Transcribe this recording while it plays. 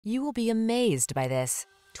You will be amazed by this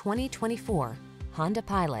 2024 Honda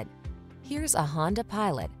Pilot. Here's a Honda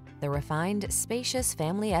Pilot, the refined, spacious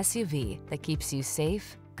family SUV that keeps you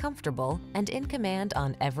safe, comfortable, and in command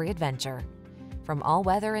on every adventure. From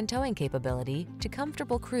all-weather and towing capability to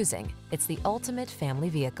comfortable cruising, it's the ultimate family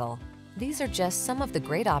vehicle. These are just some of the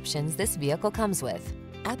great options this vehicle comes with: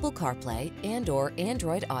 Apple CarPlay and/or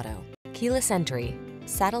Android Auto, keyless entry,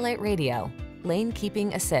 satellite radio, lane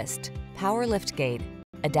keeping assist, power liftgate,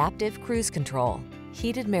 adaptive cruise control,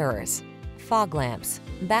 heated mirrors, fog lamps,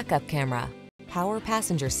 backup camera, power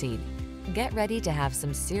passenger seat. Get ready to have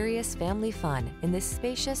some serious family fun in this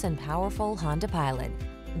spacious and powerful Honda Pilot.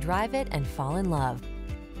 Drive it and fall in love.